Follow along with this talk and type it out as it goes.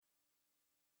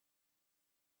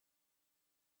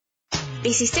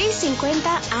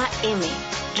1650 AM,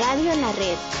 Radio en la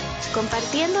Red,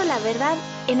 compartiendo la verdad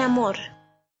en amor.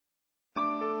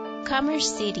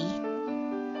 Commerce City,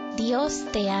 Dios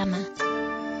te ama.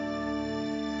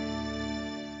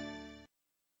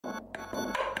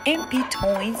 MP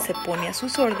Towing se pone a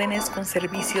sus órdenes con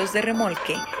servicios de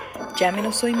remolque.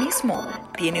 Llámenos hoy mismo.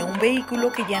 ¿Tiene un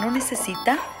vehículo que ya no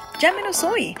necesita? Llámenos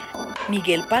hoy.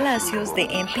 Miguel Palacios de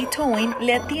MP Towing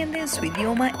le atiende en su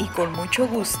idioma y con mucho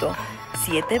gusto.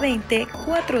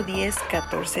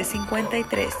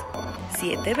 720-410-1453.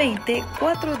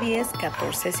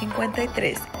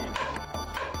 720-410-1453.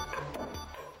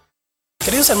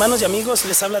 Queridos hermanos y amigos,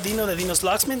 les habla Dino de Dino's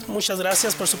Locksmith. Muchas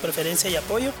gracias por su preferencia y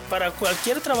apoyo. Para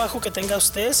cualquier trabajo que tenga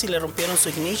usted, si le rompieron su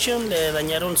ignition, le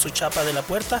dañaron su chapa de la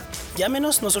puerta,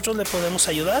 llámenos, nosotros le podemos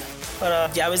ayudar.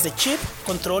 Para llaves de chip,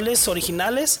 controles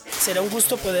originales, será un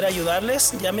gusto poder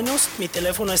ayudarles. Llámenos, mi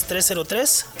teléfono es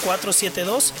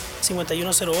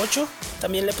 303-472-5108.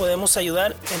 También le podemos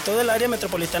ayudar en toda el área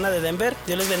metropolitana de Denver.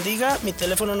 Dios les bendiga. Mi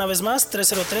teléfono una vez más,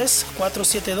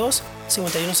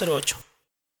 303-472-5108.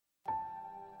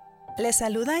 Les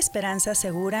saluda Esperanza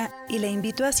Segura y le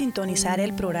invito a sintonizar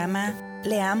el programa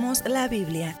Leamos la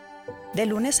Biblia, de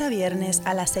lunes a viernes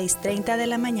a las 6:30 de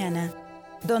la mañana,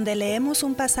 donde leemos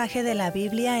un pasaje de la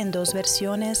Biblia en 2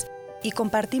 versiones y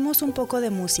compartimos un poco de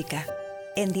música,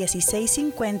 en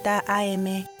 1650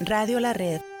 AM Radio La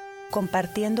Red,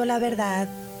 compartiendo la verdad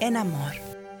en amor.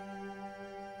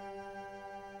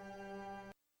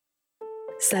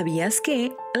 ¿Sabías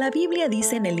que la Biblia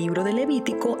dice en el libro de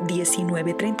Levítico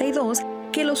 19:32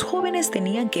 que los jóvenes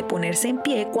tenían que ponerse en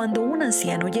pie cuando un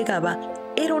anciano llegaba?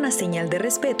 Era una señal de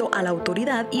respeto a la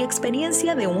autoridad y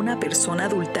experiencia de una persona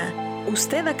adulta.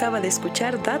 Usted acaba de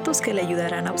escuchar datos que le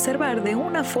ayudarán a observar de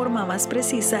una forma más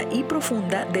precisa y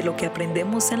profunda de lo que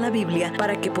aprendemos en la Biblia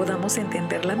para que podamos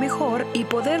entenderla mejor y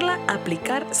poderla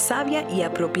aplicar sabia y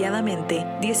apropiadamente.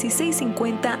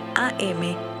 1650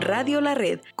 AM, Radio La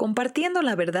Red, compartiendo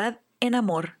la verdad en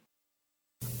amor.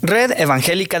 Red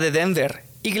Evangélica de Denver,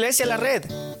 Iglesia La Red.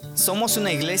 Somos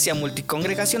una iglesia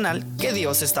multicongregacional que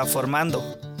Dios está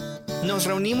formando. Nos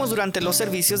reunimos durante los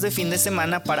servicios de fin de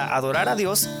semana para adorar a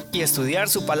Dios y estudiar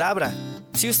su palabra.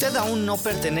 Si usted aún no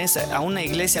pertenece a una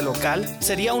iglesia local,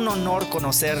 sería un honor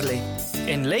conocerle.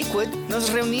 En Lakewood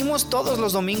nos reunimos todos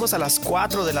los domingos a las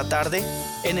 4 de la tarde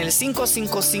en el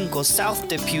 555 South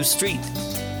Depew Street.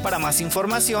 Para más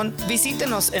información,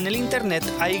 visítenos en el internet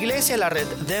a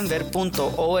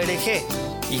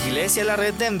iglesialareddenver.org.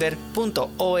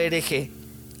 iglesialareddenver.org.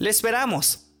 ¡Le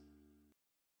esperamos!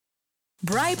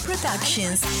 Bright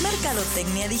Productions,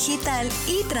 mercadotecnia digital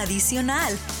y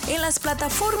tradicional en las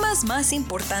plataformas más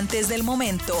importantes del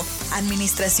momento,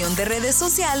 administración de redes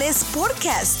sociales,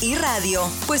 podcast y radio.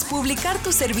 Pues publicar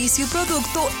tu servicio y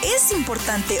producto es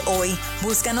importante hoy.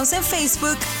 Búscanos en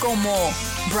Facebook como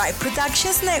Bright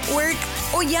Productions Network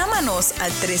o llámanos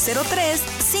al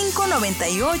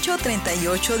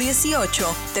 303-598-3818.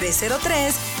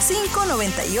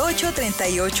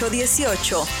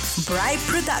 303-598-3818. Bright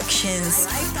Productions.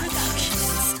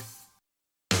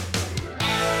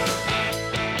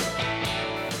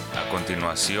 A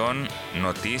continuación,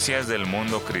 noticias del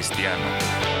mundo cristiano.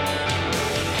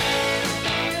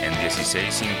 En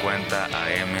 1650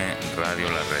 AM Radio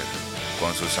La Red,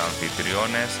 con sus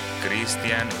anfitriones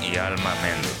Cristian y Alma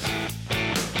Méndez.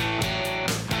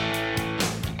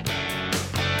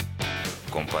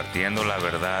 Compartiendo la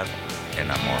verdad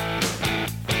en amor.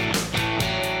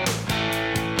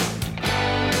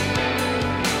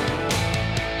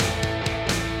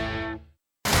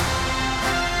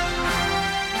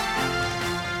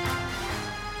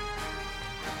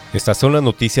 Estas son las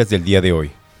noticias del día de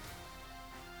hoy.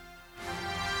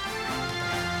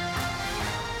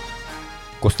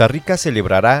 Costa Rica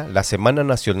celebrará la Semana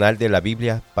Nacional de la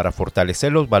Biblia para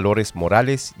fortalecer los valores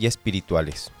morales y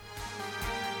espirituales.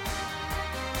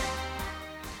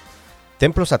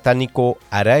 Templo Satánico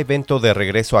hará evento de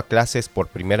regreso a clases por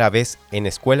primera vez en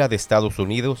escuela de Estados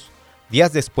Unidos,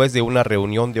 días después de una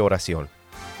reunión de oración.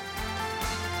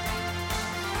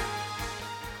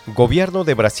 Gobierno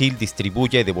de Brasil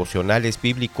distribuye devocionales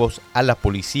bíblicos a la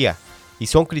policía y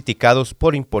son criticados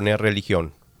por imponer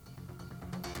religión.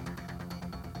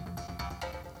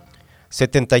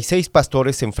 76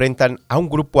 pastores se enfrentan a un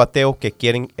grupo ateo que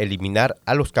quieren eliminar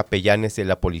a los capellanes de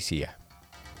la policía.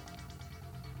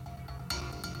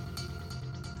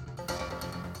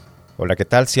 Hola, ¿qué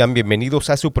tal? Sean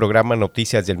bienvenidos a su programa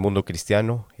Noticias del Mundo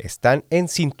Cristiano. Están en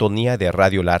sintonía de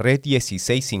Radio La Red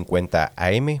 1650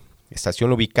 AM,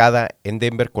 estación ubicada en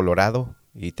Denver, Colorado,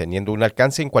 y teniendo un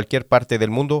alcance en cualquier parte del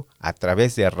mundo a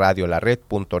través de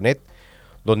radiolared.net,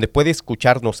 donde puede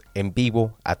escucharnos en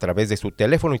vivo a través de su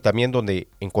teléfono y también donde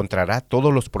encontrará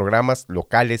todos los programas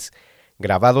locales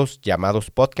grabados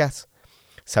llamados podcast.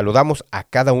 Saludamos a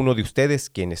cada uno de ustedes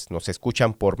quienes nos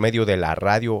escuchan por medio de la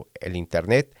radio, el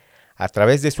internet, a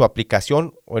través de su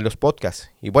aplicación o en los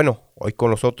podcasts. Y bueno, hoy con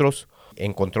nosotros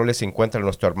en controles se encuentra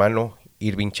nuestro hermano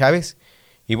Irving Chávez.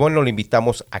 Y bueno, le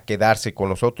invitamos a quedarse con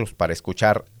nosotros para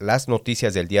escuchar las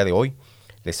noticias del día de hoy.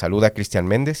 Les saluda Cristian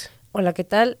Méndez. Hola, ¿qué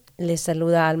tal? Les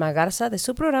saluda Alma Garza de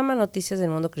su programa Noticias del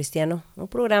Mundo Cristiano, un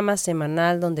programa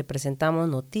semanal donde presentamos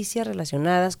noticias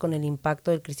relacionadas con el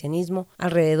impacto del cristianismo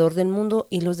alrededor del mundo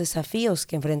y los desafíos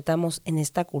que enfrentamos en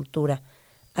esta cultura.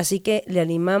 Así que le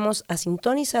animamos a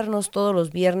sintonizarnos todos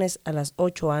los viernes a las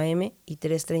 8 a.m. y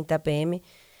 3:30 p.m.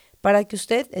 para que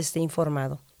usted esté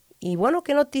informado. Y bueno,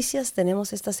 ¿qué noticias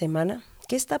tenemos esta semana?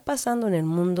 ¿Qué está pasando en el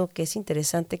mundo que es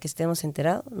interesante que estemos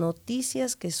enterados?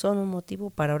 Noticias que son un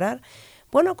motivo para orar.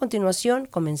 Bueno, a continuación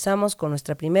comenzamos con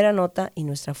nuestra primera nota y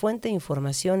nuestra fuente de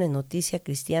información en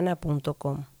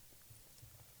noticiacristiana.com.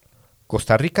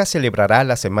 Costa Rica celebrará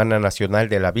la Semana Nacional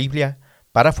de la Biblia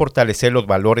para fortalecer los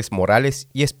valores morales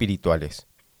y espirituales.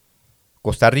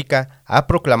 Costa Rica ha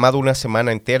proclamado una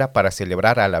semana entera para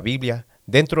celebrar a la Biblia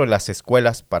dentro de las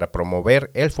escuelas para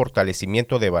promover el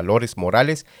fortalecimiento de valores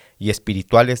morales y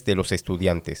espirituales de los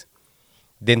estudiantes.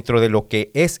 Dentro de lo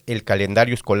que es el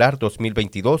calendario escolar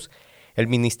 2022, el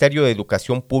Ministerio de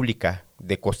Educación Pública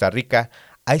de Costa Rica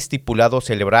ha estipulado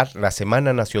celebrar la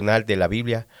Semana Nacional de la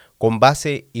Biblia con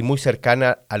base y muy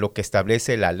cercana a lo que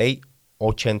establece la Ley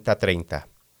 8030.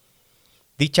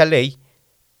 Dicha ley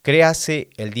créase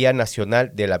el Día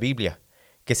Nacional de la Biblia,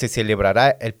 que se celebrará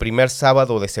el primer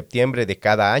sábado de septiembre de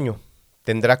cada año.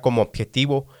 Tendrá como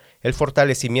objetivo el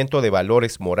fortalecimiento de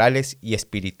valores morales y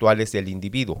espirituales del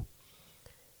individuo.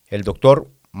 El doctor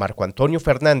Marco Antonio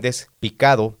Fernández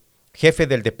Picado, jefe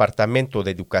del Departamento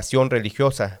de Educación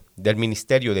Religiosa del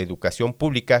Ministerio de Educación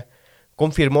Pública,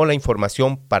 confirmó la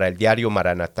información para el diario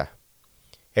Maranatá,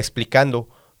 explicando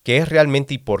que es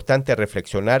realmente importante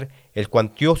reflexionar el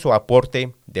cuantioso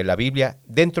aporte de la Biblia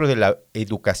dentro de la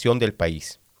educación del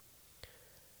país.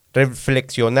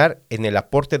 Reflexionar en el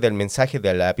aporte del mensaje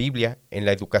de la Biblia en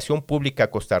la educación pública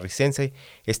costarricense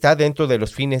está dentro de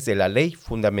los fines de la Ley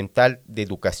Fundamental de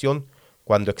Educación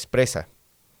cuando expresa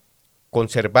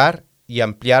conservar y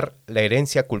ampliar la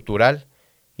herencia cultural,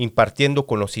 impartiendo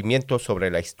conocimientos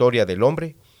sobre la historia del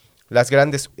hombre, las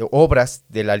grandes obras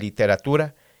de la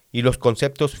literatura y los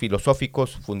conceptos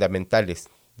filosóficos fundamentales,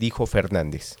 dijo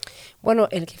Fernández. Bueno,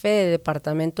 el jefe del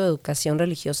Departamento de Educación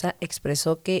Religiosa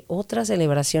expresó que otras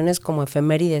celebraciones como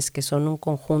efemérides, que son un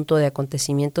conjunto de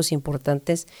acontecimientos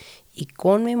importantes y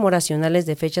conmemoracionales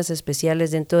de fechas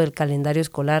especiales dentro del calendario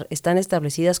escolar, están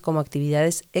establecidas como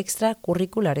actividades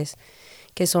extracurriculares,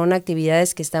 que son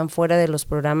actividades que están fuera de los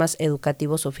programas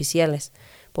educativos oficiales,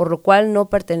 por lo cual no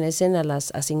pertenecen a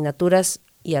las asignaturas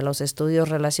y a los estudios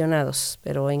relacionados.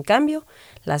 Pero en cambio,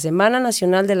 la Semana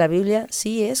Nacional de la Biblia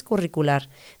sí es curricular,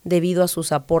 debido a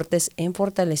sus aportes en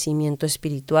fortalecimiento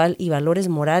espiritual y valores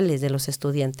morales de los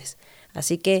estudiantes.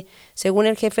 Así que, según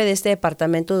el jefe de este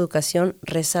Departamento de Educación,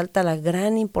 resalta la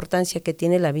gran importancia que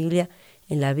tiene la Biblia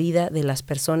en la vida de las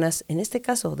personas, en este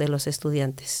caso de los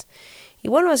estudiantes. Y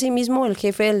bueno, asimismo, el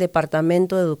jefe del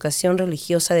Departamento de Educación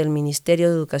Religiosa del Ministerio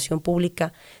de Educación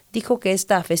Pública dijo que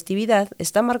esta festividad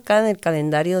está marcada en el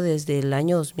calendario desde el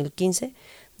año 2015,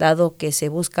 dado que se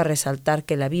busca resaltar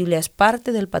que la Biblia es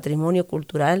parte del patrimonio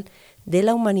cultural de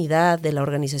la humanidad de la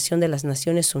Organización de las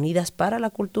Naciones Unidas para la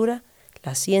Cultura,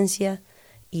 la Ciencia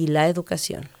y la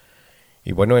Educación.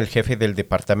 Y bueno, el jefe del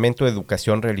Departamento de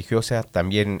Educación Religiosa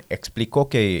también explicó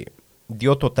que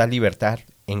dio total libertad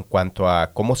en cuanto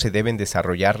a cómo se deben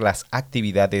desarrollar las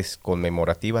actividades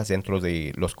conmemorativas dentro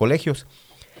de los colegios.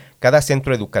 Cada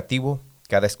centro educativo,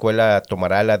 cada escuela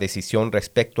tomará la decisión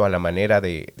respecto a la manera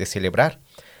de celebrar,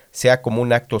 sea como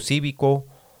un acto cívico,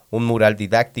 un mural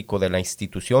didáctico de la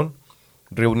institución,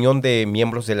 reunión de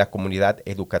miembros de la comunidad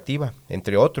educativa,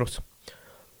 entre otros.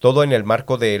 Todo en el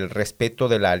marco del respeto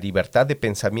de la libertad de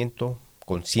pensamiento,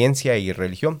 conciencia y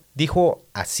religión. Dijo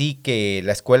así que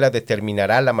la escuela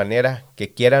determinará la manera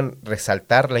que quieran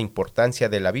resaltar la importancia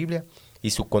de la Biblia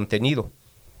y su contenido.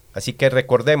 Así que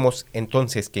recordemos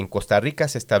entonces que en Costa Rica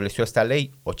se estableció esta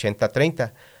ley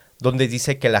 8030, donde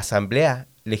dice que la Asamblea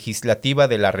Legislativa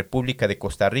de la República de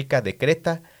Costa Rica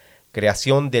decreta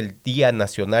creación del Día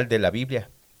Nacional de la Biblia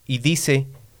y dice,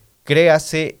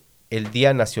 créase el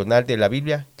Día Nacional de la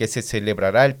Biblia, que se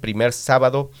celebrará el primer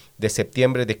sábado de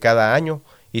septiembre de cada año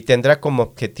y tendrá como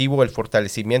objetivo el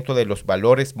fortalecimiento de los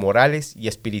valores morales y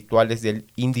espirituales del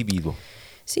individuo.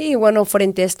 Sí, bueno,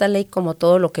 frente a esta ley, como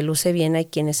todo lo que luce bien, hay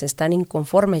quienes están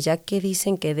inconformes, ya que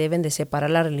dicen que deben de separar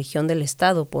la religión del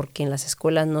Estado, porque en las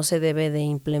escuelas no se debe de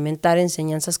implementar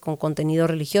enseñanzas con contenido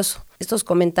religioso. Estos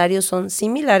comentarios son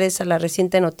similares a la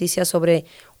reciente noticia sobre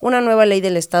una nueva ley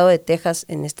del Estado de Texas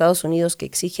en Estados Unidos que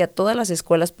exige a todas las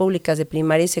escuelas públicas de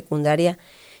primaria y secundaria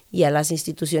y a las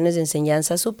instituciones de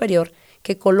enseñanza superior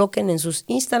que coloquen en sus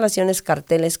instalaciones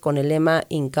carteles con el lema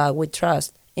In God We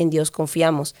Trust, en Dios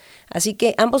confiamos. Así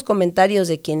que ambos comentarios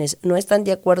de quienes no están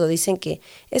de acuerdo dicen que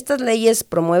estas leyes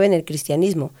promueven el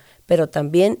cristianismo, pero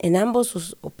también en ambos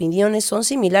sus opiniones son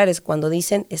similares cuando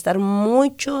dicen estar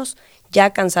muchos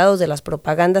ya cansados de las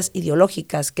propagandas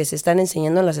ideológicas que se están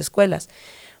enseñando en las escuelas.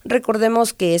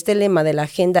 Recordemos que este lema de la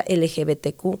agenda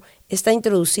LGBTQ está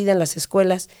introducida en las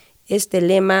escuelas. Este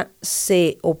lema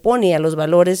se opone a los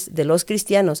valores de los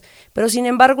cristianos, pero sin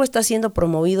embargo está siendo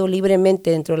promovido libremente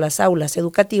dentro de las aulas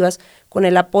educativas con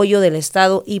el apoyo del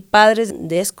Estado y padres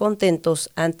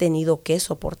descontentos han tenido que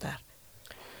soportar.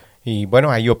 Y bueno,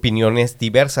 hay opiniones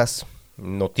diversas,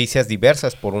 noticias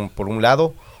diversas. Por un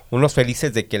lado, unos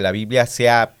felices de que la Biblia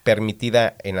sea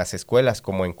permitida en las escuelas,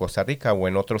 como en Costa Rica o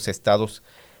en otros estados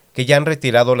que ya han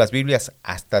retirado las Biblias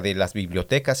hasta de las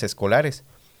bibliotecas escolares.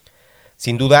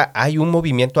 Sin duda hay un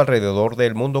movimiento alrededor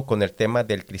del mundo con el tema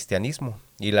del cristianismo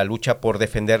y la lucha por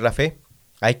defender la fe.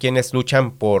 Hay quienes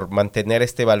luchan por mantener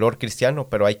este valor cristiano,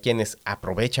 pero hay quienes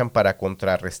aprovechan para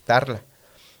contrarrestarla,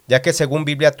 ya que según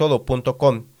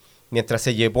bibliatodo.com, mientras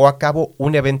se llevó a cabo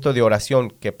un evento de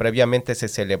oración que previamente se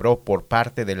celebró por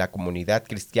parte de la comunidad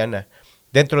cristiana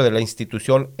dentro de la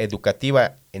institución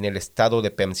educativa en el estado de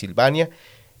Pensilvania,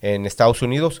 en Estados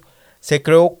Unidos, se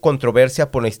creó controversia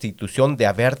por la institución de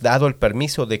haber dado el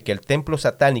permiso de que el templo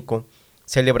satánico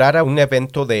celebrara un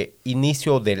evento de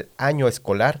inicio del año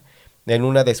escolar en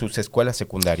una de sus escuelas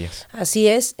secundarias. Así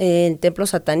es, el Templo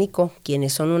Satánico,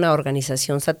 quienes son una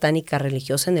organización satánica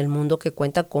religiosa en el mundo que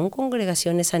cuenta con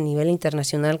congregaciones a nivel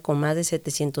internacional con más de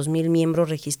 700,000 miembros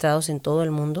registrados en todo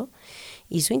el mundo,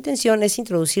 y su intención es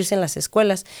introducirse en las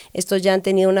escuelas. Estos ya han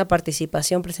tenido una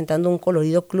participación presentando un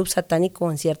colorido club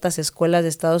satánico en ciertas escuelas de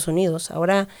Estados Unidos.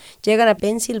 Ahora llegan a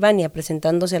Pensilvania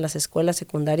presentándose a las escuelas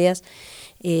secundarias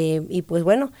y pues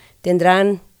bueno,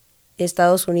 tendrán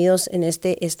Estados Unidos en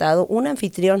este estado un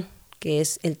anfitrión que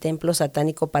es el Templo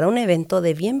Satánico para un evento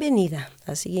de bienvenida,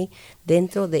 así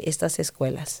dentro de estas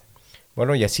escuelas.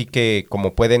 Bueno, y así que,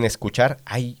 como pueden escuchar,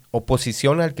 hay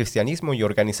oposición al cristianismo y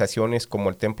organizaciones como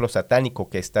el Templo Satánico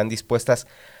que están dispuestas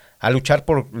a luchar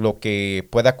por lo que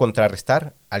pueda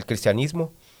contrarrestar al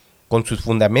cristianismo con sus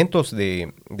fundamentos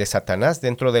de Satanás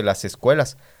dentro de las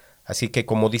escuelas. Así que,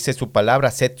 como dice su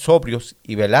palabra, sed sobrios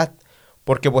y velad,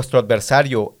 porque vuestro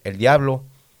adversario, el diablo,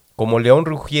 como león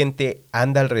rugiente,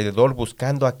 anda alrededor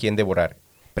buscando a quien devorar.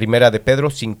 Primera de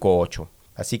Pedro 5:8.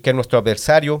 Así que nuestro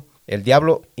adversario, el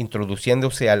diablo,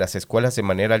 introduciéndose a las escuelas de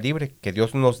manera libre, que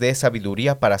Dios nos dé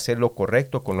sabiduría para hacer lo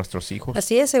correcto con nuestros hijos.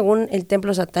 Así es, según el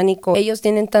Templo Satánico, ellos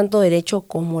tienen tanto derecho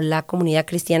como la comunidad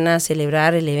cristiana a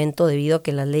celebrar el evento debido a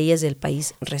que las leyes del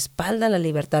país respaldan la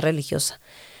libertad religiosa,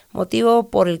 motivo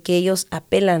por el que ellos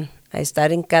apelan a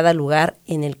estar en cada lugar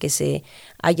en el que se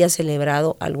haya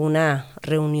celebrado alguna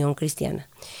reunión cristiana.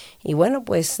 Y bueno,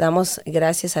 pues damos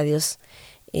gracias a Dios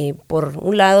por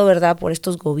un lado, ¿verdad?, por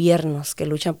estos gobiernos que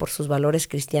luchan por sus valores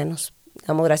cristianos.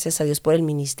 Damos gracias a Dios por el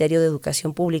Ministerio de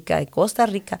Educación Pública de Costa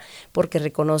Rica, porque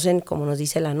reconocen, como nos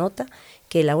dice la nota,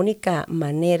 que la única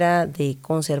manera de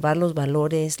conservar los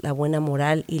valores, la buena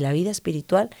moral y la vida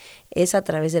espiritual es a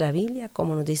través de la Biblia,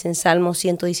 como nos dice en Salmo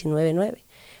 119:9.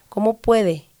 ¿Cómo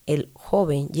puede el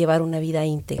joven llevar una vida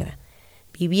íntegra?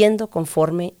 Viviendo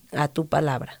conforme a tu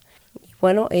palabra.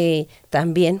 Bueno,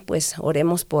 también pues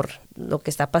oremos por lo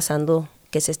que está pasando,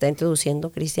 que se está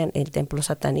introduciendo, Cristian, el Templo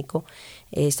Satánico,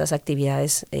 estas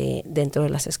actividades dentro de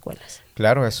las escuelas.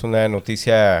 Claro, es una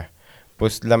noticia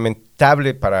pues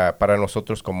lamentable para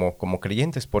nosotros como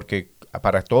creyentes, porque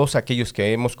para todos aquellos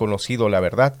que hemos conocido la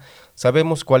verdad,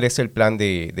 sabemos cuál es el plan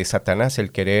de Satanás,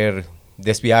 el querer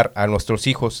desviar a nuestros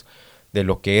hijos de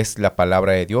lo que es la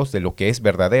palabra de Dios, de lo que es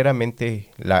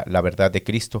verdaderamente la verdad de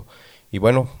Cristo. Y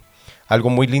bueno, algo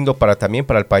muy lindo también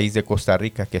para el país de Costa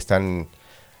Rica, que están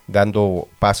dando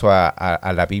paso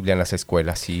a la Biblia en las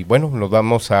escuelas. Y bueno, nos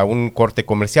vamos a un corte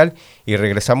comercial y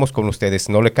regresamos con ustedes.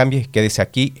 No le cambie, quédese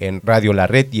aquí en Radio La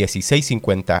Red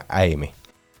 1650 AM.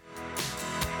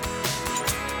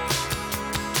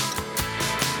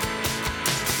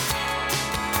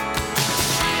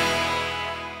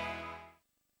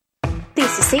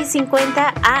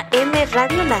 ...1650 AM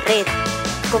Radio La Red...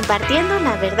 compartiendo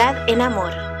la verdad en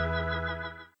amor.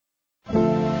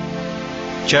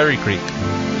 Cherry Creek,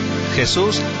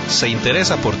 Jesús se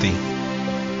interesa por ti.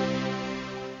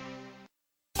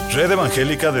 Red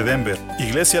Evangélica de Denver,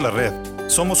 Iglesia La Red.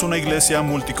 Somos una iglesia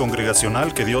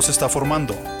multicongregacional que Dios está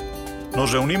formando.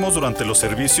 Nos reunimos durante los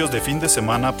servicios de fin de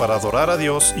semana para adorar a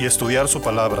Dios y estudiar su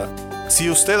palabra. Si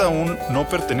usted aún no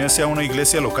pertenece a una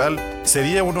iglesia local,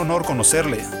 sería un honor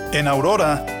conocerle. En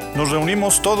Aurora, nos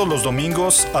reunimos todos los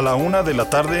domingos a la 1 de la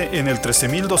tarde en el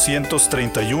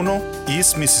 13231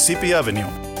 East Mississippi Avenue.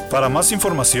 Para más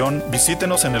información,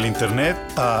 visítenos en el internet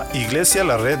a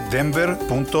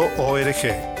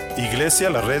iglesialareddenver.org.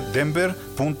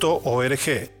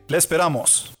 iglesialareddenver.org. ¡Le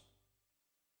esperamos!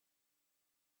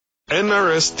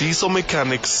 NRS Diesel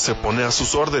Mechanics se pone a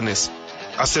sus órdenes.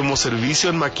 Hacemos servicio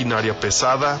en maquinaria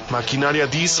pesada, maquinaria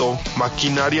diesel,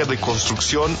 maquinaria de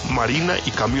construcción, marina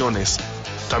y camiones.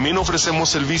 También ofrecemos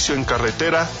servicio en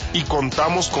carretera y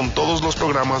contamos con todos los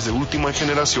programas de última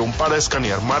generación para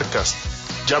escanear marcas.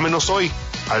 Llámenos hoy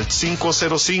al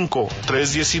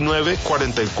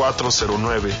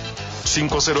 505-319-4409.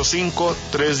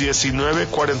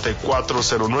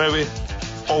 505-319-4409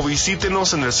 o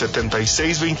visítenos en el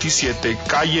 7627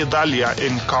 Calle Dahlia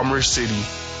en Commerce City.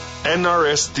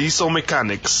 NRS Diesel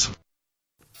Mechanics.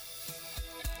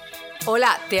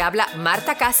 Hola, te habla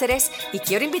Marta Cáceres y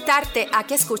quiero invitarte a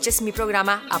que escuches mi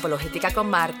programa Apologética con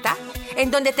Marta,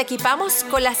 en donde te equipamos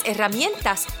con las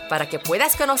herramientas para que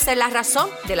puedas conocer la razón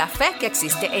de la fe que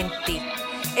existe en ti.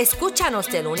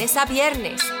 Escúchanos de lunes a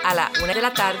viernes a la 1 de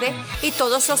la tarde y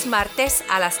todos los martes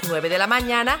a las 9 de la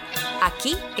mañana,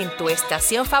 aquí en tu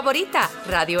estación favorita,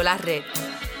 Radio La Red.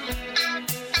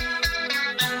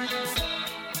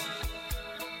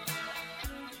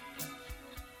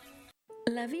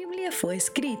 La Biblia fue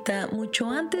escrita mucho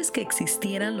antes que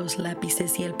existieran los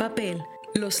lápices y el papel.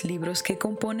 Los libros que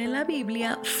componen la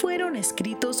Biblia fueron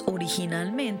escritos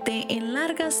originalmente en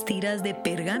largas tiras de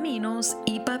pergaminos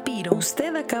y papiro.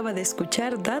 Usted acaba de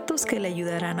escuchar datos que le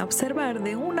ayudarán a observar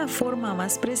de una forma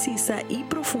más precisa y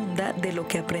profunda de lo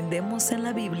que aprendemos en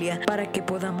la Biblia para que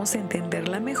podamos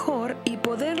entenderla mejor y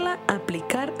poderla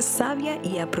aplicar sabia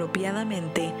y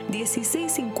apropiadamente.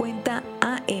 1650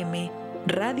 AM,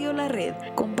 Radio La Red,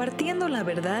 compartiendo la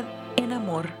verdad en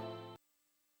amor.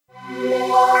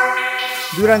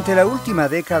 Durante la última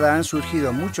década han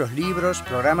surgido muchos libros,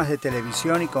 programas de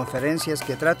televisión y conferencias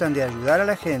que tratan de ayudar a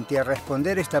la gente a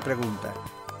responder esta pregunta: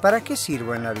 ¿para qué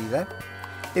sirvo en la vida?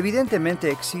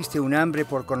 Evidentemente existe un hambre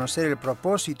por conocer el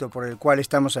propósito por el cual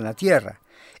estamos en la tierra.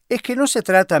 Es que no se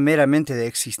trata meramente de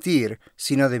existir,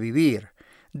 sino de vivir.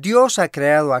 Dios ha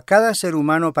creado a cada ser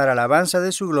humano para alabanza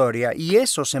de su gloria y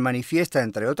eso se manifiesta,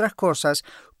 entre otras cosas,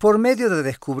 por medio de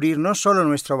descubrir no solo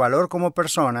nuestro valor como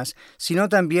personas, sino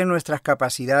también nuestras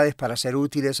capacidades para ser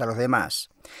útiles a los demás.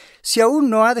 Si aún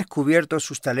no ha descubierto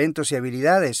sus talentos y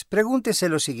habilidades, pregúntese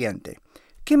lo siguiente: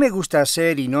 ¿qué me gusta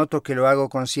hacer y noto que lo hago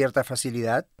con cierta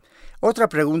facilidad? Otra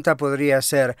pregunta podría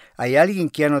ser: ¿hay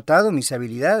alguien que ha notado mis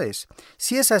habilidades?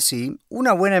 Si es así,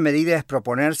 una buena medida es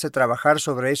proponerse trabajar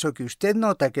sobre eso que usted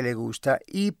nota que le gusta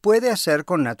y puede hacer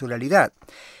con naturalidad.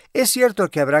 Es cierto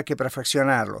que habrá que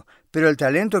perfeccionarlo, pero el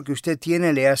talento que usted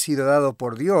tiene le ha sido dado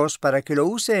por Dios para que lo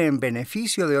use en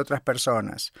beneficio de otras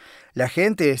personas. La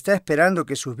gente está esperando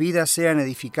que sus vidas sean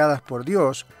edificadas por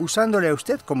Dios, usándole a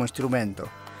usted como instrumento.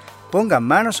 Ponga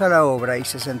manos a la obra y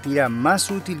se sentirá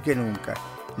más útil que nunca.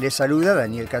 Le saluda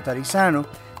Daniel Catarizano,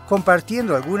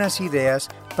 compartiendo algunas ideas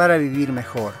para vivir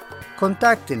mejor.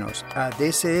 Contáctenos a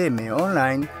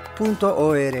dcmonline.org.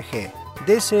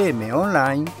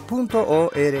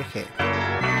 dcmonline.org.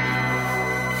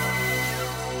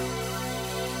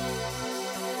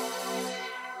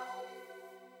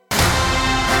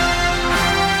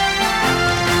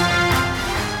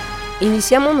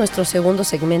 Iniciamos nuestro segundo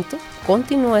segmento.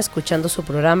 Continúa escuchando su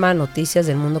programa Noticias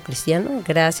del Mundo Cristiano.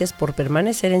 Gracias por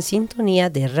permanecer en sintonía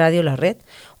de Radio La Red,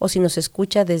 o si nos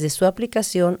escucha desde su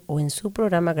aplicación o en su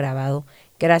programa grabado.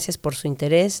 Gracias por su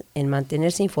interés en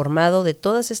mantenerse informado de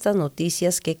todas estas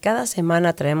noticias que cada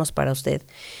semana traemos para usted.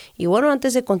 Y bueno,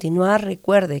 antes de continuar,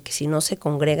 recuerde que si no se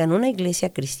congrega en una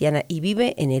iglesia cristiana y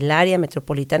vive en el área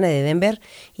metropolitana de Denver,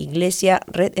 Iglesia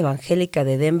Red Evangélica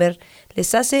de Denver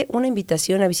les hace una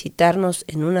invitación a visitarnos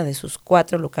en una de sus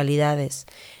 4 localidades,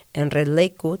 en Red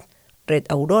Lakewood, Red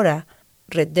Aurora,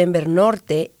 Red Denver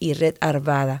Norte y Red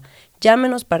Arvada.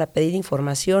 Llámenos para pedir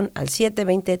información al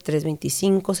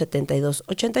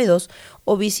 720-325-7282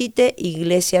 o visite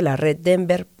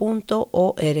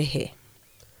iglesialareddenver.org.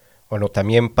 Bueno,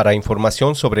 también para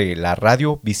información sobre la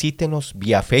radio, visítenos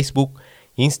vía Facebook,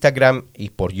 Instagram y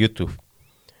por YouTube.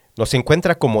 Nos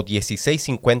encuentra como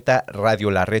 1650 Radio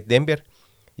La Red Denver,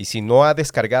 y si no ha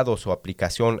descargado su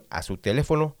aplicación a su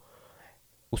teléfono,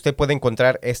 Usted puede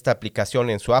encontrar esta aplicación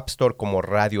en su App Store como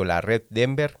Radio La Red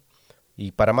Denver.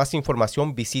 Y para más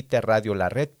información visite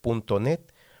radiolared.net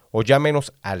o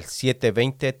llámenos al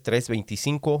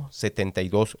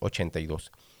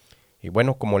 720-325-7282. Y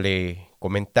bueno, como le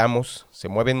comentamos, se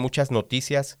mueven muchas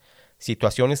noticias,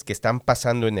 situaciones que están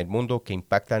pasando en el mundo que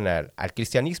impactan al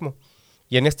cristianismo.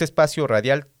 Y en este espacio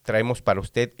radial traemos para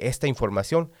usted esta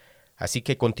información, así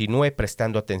que continúe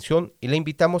prestando atención y le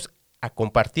invitamos a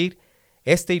compartir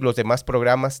este y los demás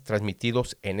programas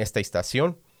transmitidos en esta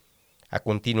estación. A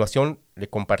continuación le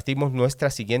compartimos nuestra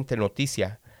siguiente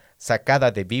noticia, sacada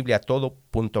de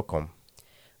bibliatodo.com.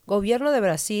 Gobierno de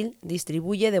Brasil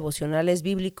distribuye devocionales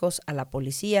bíblicos a la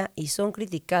policía y son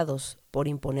criticados por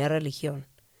imponer religión.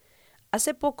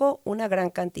 Hace poco, una gran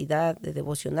cantidad de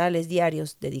devocionales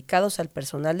diarios dedicados al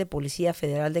personal de Policía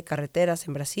Federal de Carreteras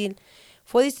en Brasil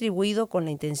fue distribuido con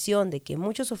la intención de que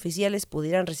muchos oficiales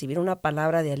pudieran recibir una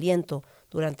palabra de aliento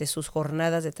durante sus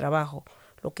jornadas de trabajo,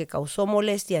 lo que causó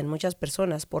molestia en muchas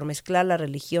personas por mezclar la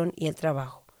religión y el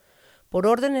trabajo. Por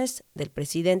órdenes del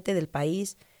presidente del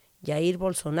país, Jair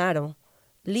Bolsonaro,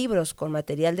 libros con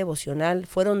material devocional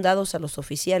fueron dados a los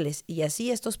oficiales y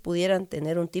así estos pudieran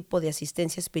tener un tipo de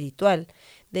asistencia espiritual,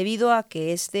 debido a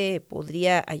que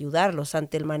podría ayudarlos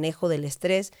ante el manejo del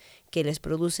estrés que les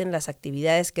producen las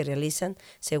actividades que realizan,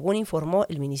 según informó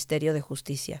el Ministerio de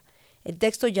Justicia. El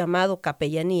texto llamado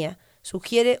Capellanía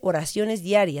sugiere oraciones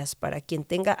diarias para quien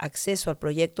tenga acceso al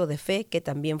proyecto de fe que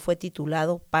también fue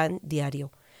titulado Pan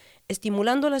Diario,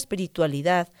 estimulando la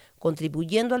espiritualidad,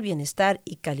 contribuyendo al bienestar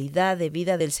y calidad de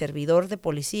vida del servidor de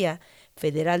Policía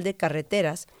Federal de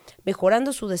Carreteras,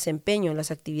 mejorando su desempeño en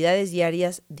las actividades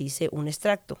diarias, dice un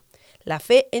extracto. La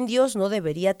fe en Dios no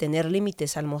debería tener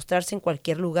límites al mostrarse en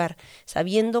cualquier lugar,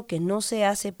 sabiendo que no se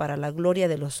hace para la gloria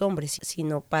de los hombres,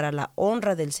 sino para la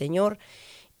honra del Señor,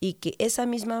 y que esa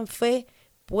misma fe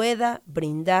pueda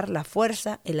brindar la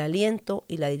fuerza, el aliento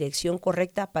y la dirección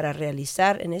correcta para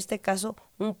realizar, en este caso,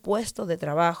 un puesto de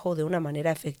trabajo de una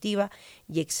manera efectiva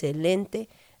y excelente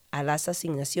a las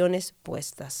asignaciones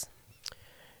puestas.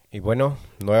 Y bueno,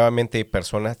 nuevamente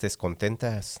personas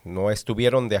descontentas no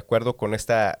estuvieron de acuerdo con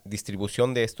esta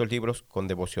distribución de estos libros con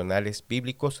devocionales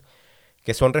bíblicos,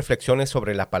 que son reflexiones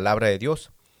sobre la palabra de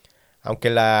Dios. Aunque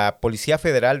la Policía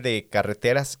Federal de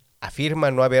Carreteras afirma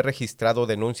no haber registrado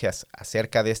denuncias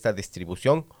acerca de esta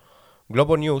distribución,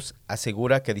 Globo News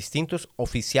asegura que distintos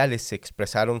oficiales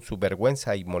expresaron su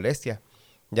vergüenza y molestia,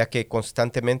 ya que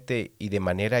constantemente y de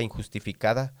manera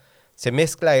injustificada se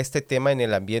mezcla este tema en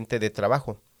el ambiente de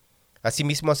trabajo.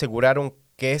 Asimismo aseguraron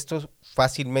que esto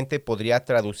fácilmente podría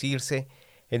traducirse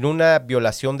en una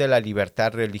violación de la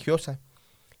libertad religiosa,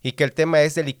 y que el tema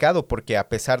es delicado porque a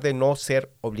pesar de no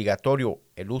ser obligatorio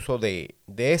el uso de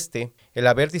el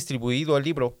haber distribuido el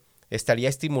libro estaría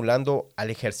estimulando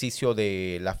al ejercicio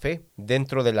de la fe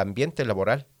dentro del ambiente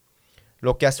laboral,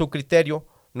 lo que a su criterio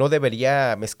no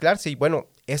debería mezclarse. Y bueno,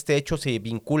 este hecho se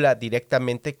vincula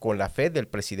directamente con la fe del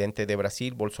presidente de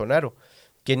Brasil, Bolsonaro,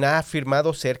 quien ha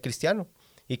afirmado ser cristiano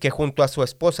y que junto a su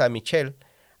esposa Michelle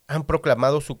han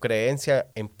proclamado su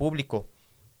creencia en público,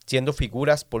 siendo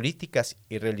figuras políticas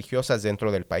y religiosas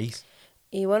dentro del país.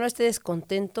 Y bueno, este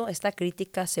descontento, esta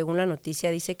crítica, según la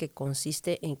noticia, dice que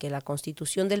consiste en que la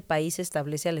Constitución del país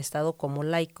establece al Estado como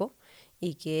laico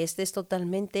y que este es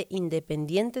totalmente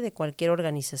independiente de cualquier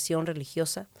organización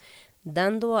religiosa,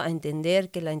 dando a entender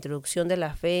que la introducción de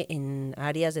la fe en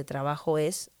áreas de trabajo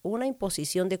es una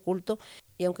imposición de culto,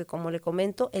 y aunque, como le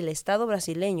comento, el Estado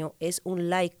brasileño es un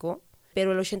laico,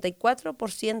 pero el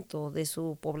 84% de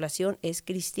su población es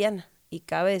cristiana. Y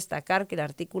cabe destacar que el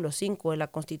artículo 5 de la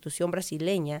Constitución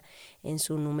brasileña, en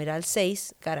su numeral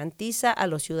 6, garantiza a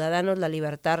los ciudadanos la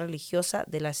libertad religiosa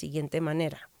de la siguiente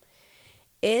manera.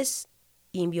 Es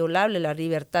inviolable la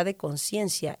libertad de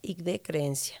conciencia y de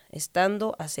creencia,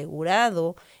 estando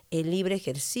asegurado el libre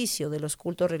ejercicio de los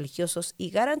cultos religiosos, y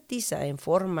garantiza en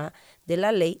forma de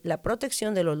la ley la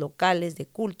protección de los locales de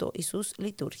culto y sus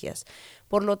liturgias.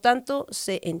 Por lo tanto,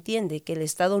 se entiende que el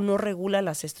Estado no regula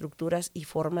las estructuras y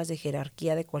formas de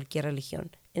jerarquía de cualquier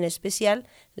religión, en especial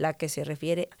la que se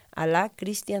refiere a la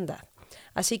cristiandad.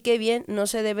 Así que bien, no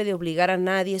se debe de obligar a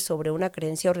nadie sobre una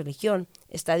creencia o religión.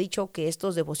 Está dicho que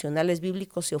estos devocionales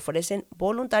bíblicos se ofrecen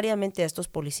voluntariamente a estos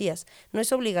policías. No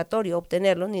es obligatorio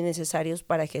obtenerlos ni necesarios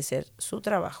para ejercer su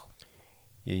trabajo.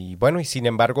 Y bueno, y sin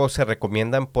embargo se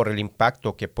recomiendan por el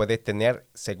impacto que puede tener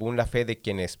según la fe de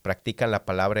quienes practican la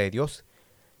palabra de Dios.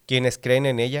 Quienes creen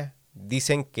en ella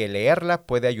dicen que leerla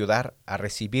puede ayudar a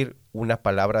recibir una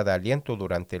palabra de aliento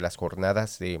durante las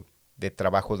jornadas de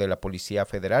trabajo de la Policía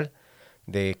Federal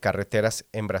de Carreteras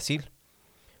en Brasil.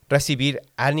 recibir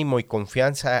ánimo y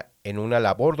confianza en una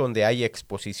labor donde hay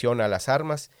exposición a las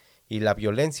armas y la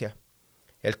violencia.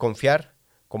 El confiar,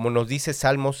 como nos dice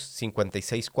Salmos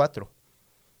 56:4,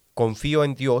 confío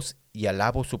en Dios y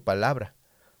alabo su palabra.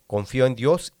 Confío en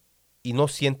Dios y no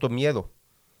siento miedo.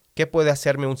 ¿Qué puede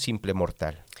hacerme un simple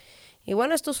mortal? Y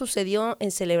bueno, esto sucedió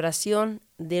en celebración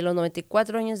de los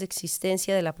 94 años de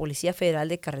existencia de la Policía Federal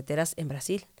de Carreteras en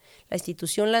Brasil. La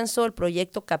institución lanzó el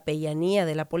proyecto Capellanía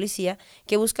de la Policía,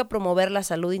 que busca promover la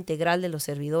salud integral de los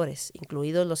servidores,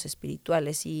 incluidos los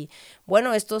espirituales. Y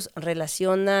bueno, estos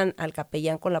relacionan al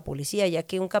capellán con la policía, ya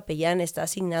que un capellán está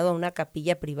asignado a una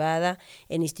capilla privada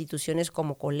en instituciones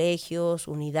como colegios,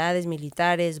 unidades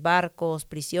militares, barcos,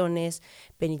 prisiones,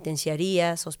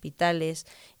 penitenciarías, hospitales,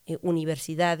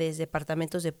 universidades,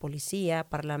 departamentos de policía,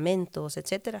 parlamentos,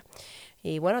 etcétera.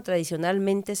 Y bueno,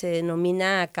 tradicionalmente se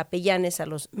denomina capellanes a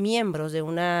los miembros de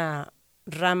una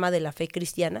rama de la fe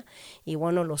cristiana, y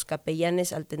bueno, los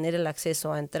capellanes, al tener el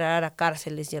acceso a entrar a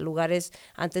cárceles y a lugares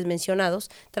antes mencionados,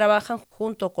 trabajan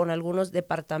junto con algunos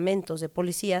departamentos de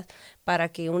policía para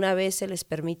que una vez se les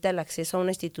permita el acceso a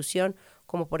una institución,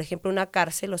 como por ejemplo una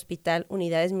cárcel, hospital,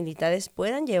 unidades militares,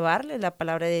 puedan llevarle la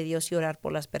palabra de Dios y orar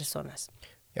por las personas.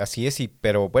 Así es,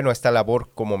 pero bueno, esta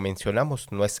labor, como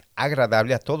mencionamos, no es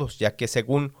agradable a todos, ya que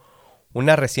según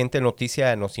una reciente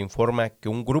noticia nos informa que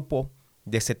un grupo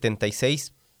de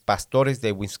 76 pastores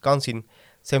de Wisconsin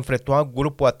se enfrentó a un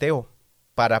grupo ateo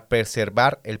para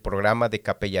preservar el programa de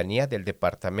capellanía del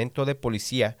Departamento de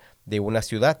Policía de una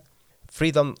ciudad.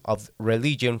 Freedom of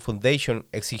Religion Foundation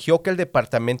exigió que el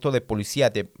Departamento de Policía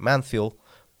de Mansfield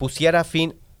pusiera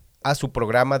fin a su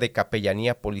programa de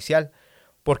capellanía policial,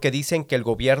 porque dicen que el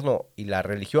gobierno y la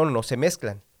religión no se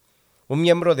mezclan. Un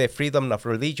miembro de Freedom of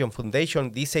Religion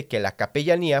Foundation dice que las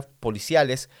capellanías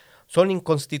policiales son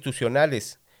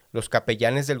inconstitucionales. Los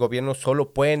capellanes del gobierno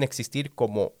solo pueden existir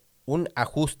como un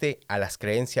ajuste a las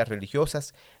creencias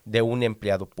religiosas de un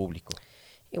empleado público.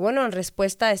 Y bueno, en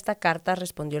respuesta a esta carta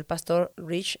respondió el pastor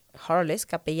Rich Harless,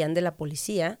 capellán de la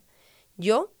policía: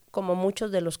 yo, como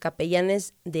muchos de los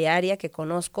capellanes de área que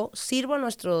conozco, sirvo a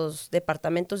nuestros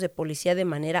departamentos de policía de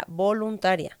manera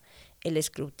voluntaria. El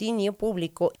escrutinio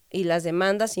público y las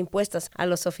demandas impuestas a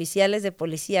los oficiales de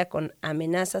policía con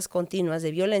amenazas continuas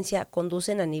de violencia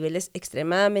conducen a niveles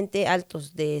extremadamente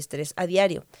altos de estrés a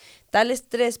diario. Tal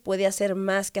estrés puede hacer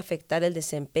más que afectar el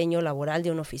desempeño laboral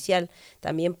de un oficial,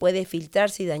 también puede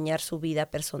filtrarse y dañar su vida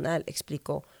personal,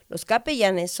 explicó. Los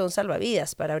capellanes son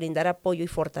salvavidas para brindar apoyo y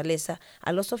fortaleza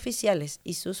a los oficiales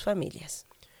y sus familias.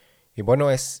 Y bueno,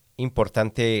 es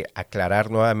importante aclarar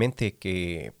nuevamente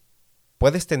que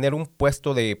puedes tener un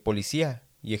puesto de policía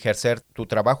y ejercer tu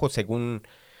trabajo según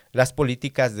las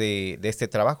políticas de este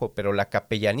trabajo, pero la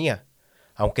capellanía,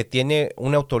 aunque tiene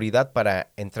una autoridad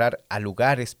para entrar a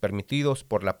lugares permitidos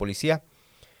por la policía,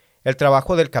 el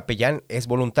trabajo del capellán es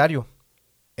voluntario,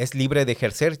 es libre de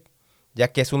ejercer,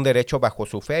 ya que es un derecho bajo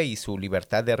su fe y su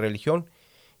libertad de religión,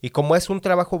 y como es un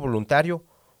trabajo voluntario,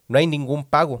 no hay ningún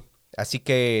pago, así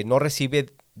que no recibe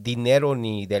dinero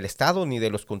ni del Estado ni de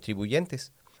los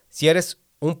contribuyentes. Si eres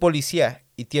un policía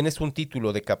y tienes un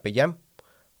título de capellán,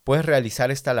 puedes realizar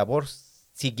esta labor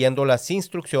siguiendo las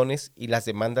instrucciones y las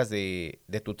demandas de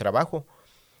tu trabajo.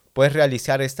 Puedes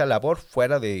realizar esta labor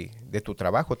fuera de tu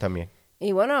trabajo también.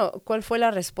 Y bueno, ¿cuál fue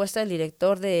la respuesta del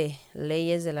director de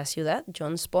leyes de la ciudad,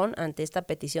 John Spon, ante esta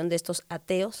petición de estos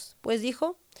ateos? Pues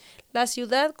dijo: la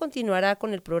ciudad continuará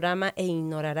con el programa e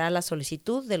ignorará la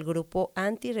solicitud del grupo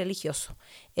antirreligioso.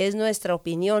 Es nuestra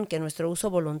opinión que nuestro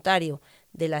uso voluntario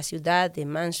de la ciudad de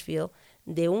Mansfield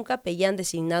de un capellán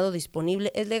designado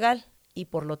disponible es legal y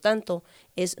por lo tanto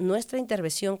es nuestra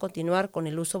intervención continuar con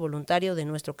el uso voluntario de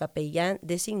nuestro capellán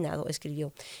designado,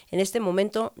 escribió. En este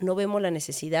momento no vemos la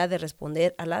necesidad de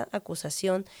responder a la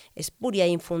acusación espuria e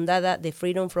infundada de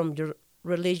Freedom from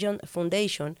Religion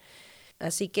Foundation.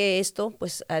 Así que esto,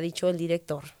 pues, ha dicho el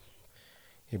director.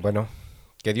 Y bueno,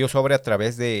 que Dios obre a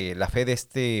través de la fe de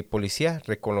este policía,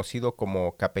 reconocido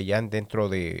como capellán dentro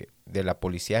de la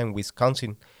policía en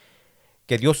Wisconsin.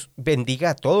 Que Dios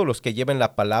bendiga a todos los que lleven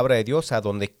la palabra de Dios a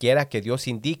donde quiera que Dios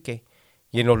indique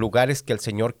y en los lugares que el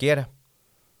Señor quiera.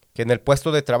 Que en el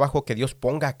puesto de trabajo que Dios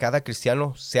ponga a cada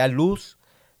cristiano sea luz,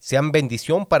 sean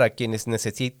bendición para quienes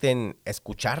necesiten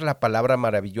escuchar la palabra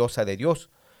maravillosa de Dios.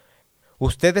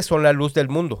 Ustedes son la luz del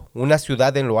mundo, una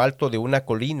ciudad en lo alto de una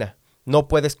colina, no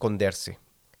puede esconderse.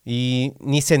 Y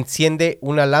ni se enciende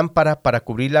una lámpara para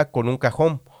cubrirla con un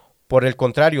cajón. Por el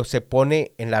contrario, se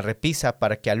pone en la repisa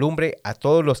para que alumbre a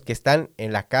todos los que están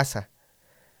en la casa.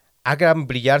 Hagan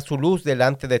brillar su luz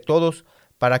delante de todos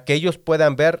para que ellos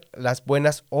puedan ver las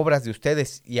buenas obras de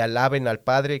ustedes y alaben al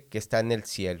Padre que está en el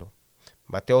cielo.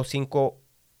 Mateo 5,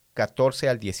 14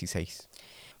 al 16.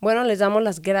 Bueno, les damos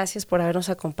las gracias por habernos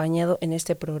acompañado en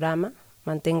este programa.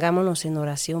 Mantengámonos en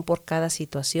oración por cada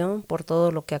situación, por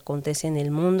todo lo que acontece en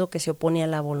el mundo que se opone a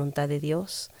la voluntad de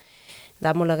Dios.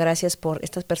 Damos las gracias por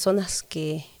estas personas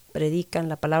que predican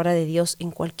la palabra de Dios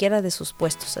en cualquiera de sus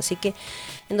puestos. Así que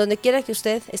en donde quiera que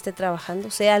usted esté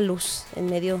trabajando, sea luz en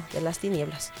medio de las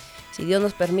tinieblas. Si Dios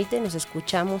nos permite, nos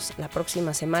escuchamos la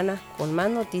próxima semana con más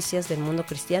noticias del mundo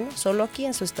cristiano, solo aquí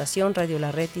en su estación Radio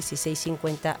La Red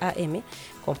 1650 AM,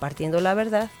 compartiendo la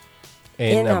verdad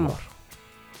en amor.